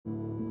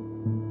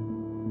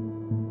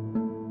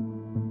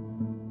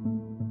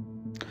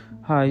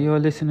Hi, you're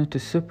listening to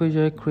Super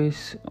J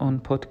Chris on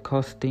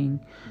podcasting,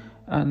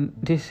 and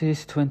this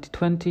is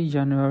 2020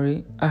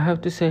 January. I have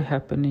to say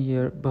Happy New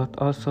Year, but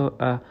also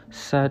a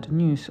sad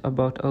news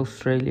about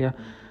Australia.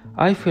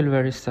 I feel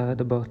very sad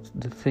about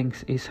the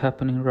things is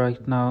happening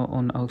right now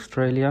on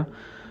Australia,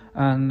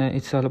 and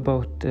it's all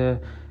about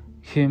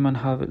humans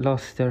have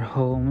lost their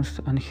homes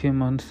and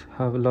humans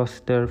have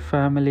lost their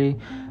family,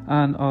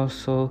 and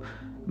also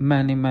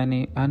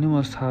many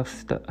animals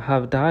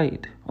have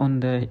died on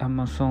the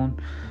Amazon.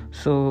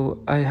 So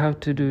I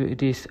have to do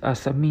this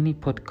as a mini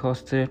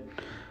podcasting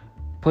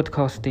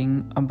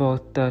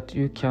about that.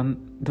 You can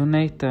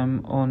donate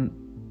them on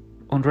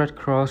Red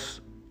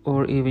Cross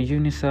or even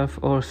UNICEF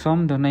or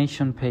some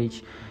donation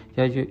page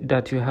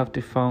that you have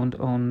to find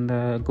on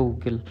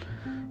Google.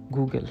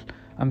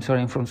 I'm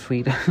sorry, I'm from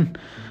Sweden.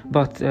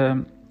 But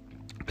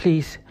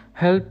please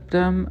help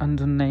them and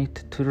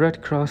donate to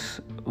Red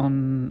Cross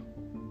on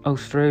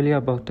Australia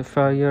about the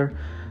fire,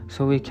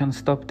 so we can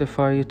stop the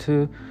fire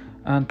too.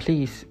 And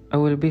please, I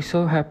will be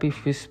so happy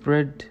if you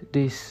spread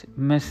this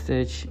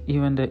message,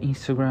 even the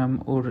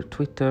Instagram or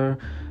Twitter,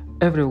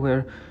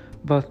 everywhere.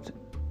 But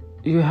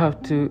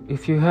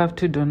if you have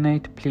to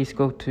donate, please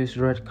go to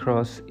Red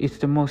Cross. It's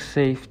the most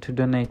safe to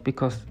donate,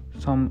 because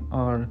some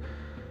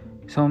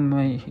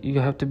you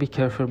have to be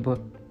careful, but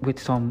with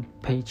some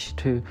page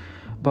too.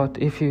 But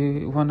if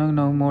you want to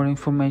know more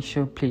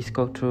information, please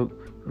go to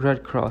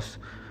Red Cross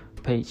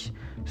page,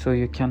 so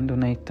you can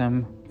donate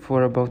them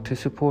to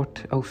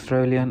support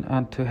Australian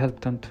and to help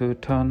them to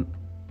turn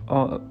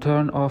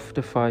off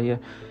the fire.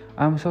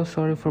 I'm so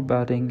sorry for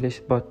bad English,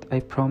 but I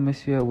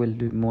promise you I will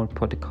do more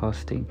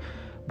podcasting.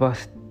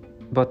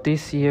 But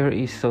this year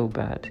is so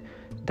bad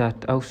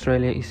that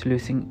Australia is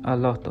losing a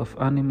lot of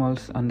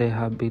animals and they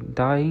have been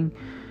dying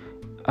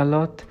a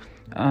lot,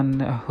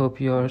 and I hope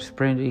you are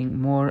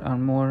spreading more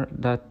and more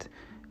that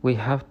we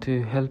have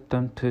to help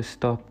them to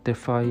stop the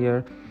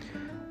fire.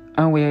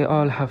 And we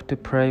all have to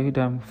pray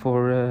them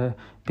for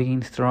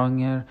being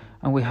stronger,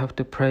 and we have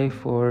to pray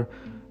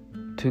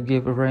to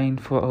give rain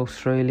for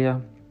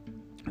Australia.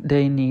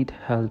 They need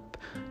help,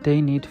 they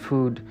need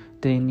food,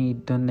 they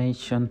need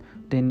donation,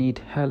 they need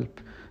help.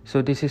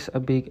 So this is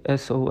a big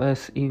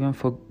SOS even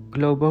for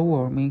global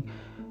warming,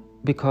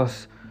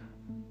 because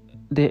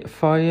the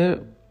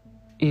fire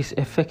is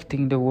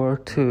affecting the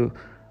world too.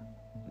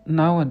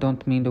 Now I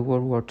don't mean the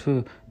World War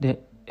II, they're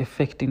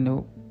affecting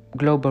the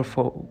global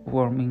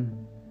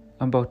warming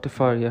about the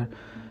fire.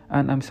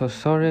 And I'm so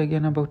sorry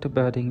again about the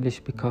bad English,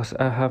 because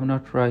I have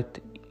not write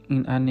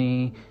in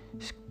any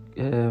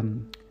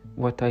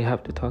what I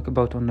have to talk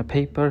about on the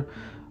paper.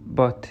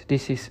 But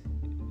this is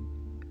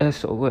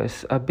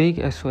SOS, a big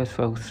SOS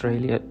for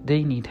Australia.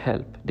 They need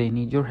help, they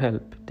need your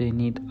help, they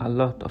need a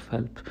lot of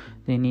help,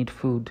 they need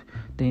food,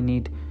 they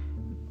need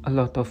a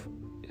lot of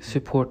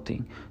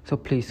supporting. So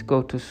please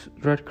go to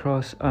Red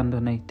Cross and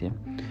donate them.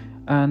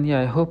 And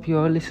I hope you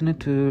are listening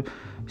to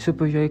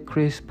Super J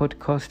Chris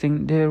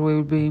podcasting. There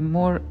will be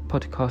more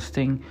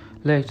podcasting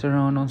later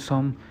on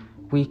some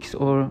weeks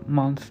or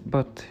months,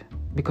 but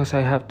because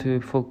I have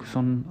to focus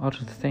on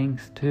other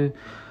things too,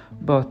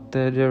 but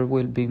there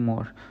will be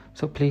more.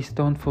 So please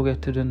don't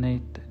forget to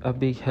donate a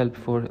big help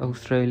for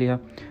Australia,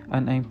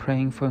 and I'm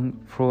praying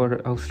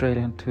for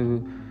Australia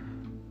to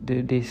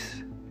do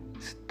this,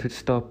 to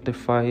stop the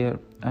fire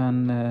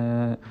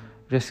and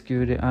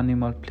rescue the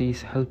animal.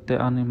 Please help the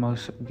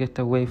animals get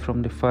away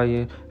from the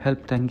fire,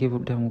 help them,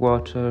 give them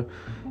water,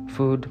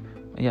 food,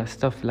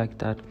 stuff like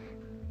that.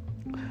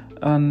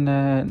 And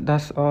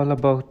that's all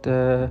about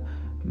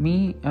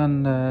me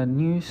and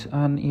news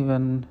and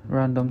even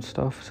random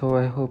stuff. So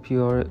I hope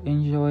you are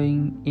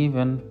enjoying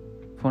even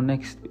for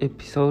next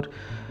episode.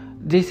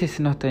 This is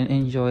not an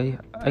enjoy,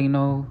 I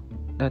know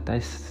that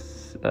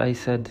I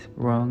said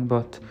wrong,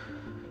 but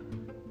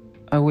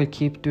I will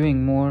keep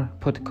doing more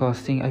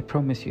podcasting, I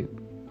promise you.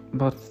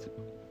 But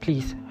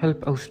please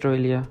help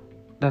Australia.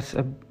 That's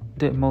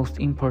the most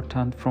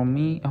important from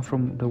me and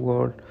from the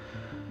world.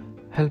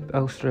 Help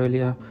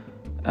Australia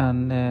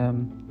and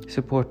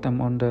support them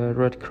on the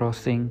Red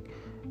Crossing.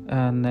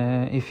 And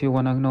if you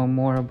want to know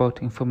more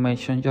about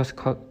information, just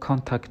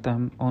contact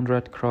them on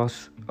Red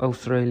Cross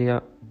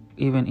Australia.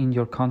 Even in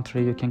your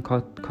country, you can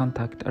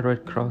contact a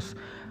Red Cross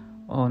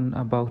on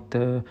about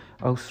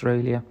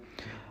Australia.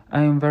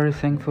 I am very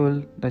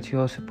thankful that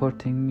you are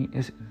supporting me.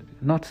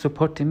 Not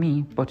supporting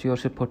me, but you are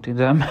supporting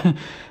them.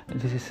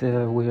 This is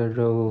a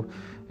weirdo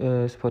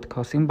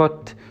podcasting.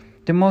 But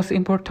the most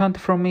important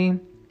for me,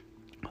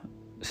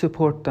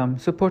 support them.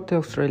 Support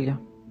Australia.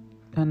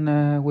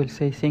 And we'll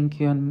say thank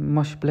you and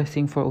much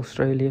blessing for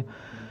Australia.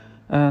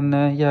 And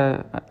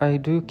I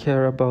do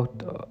care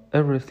about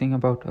everything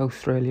about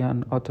Australia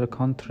and other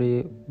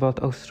country,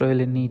 but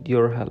Australia need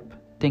your help.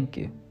 Thank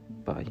you.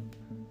 Bye.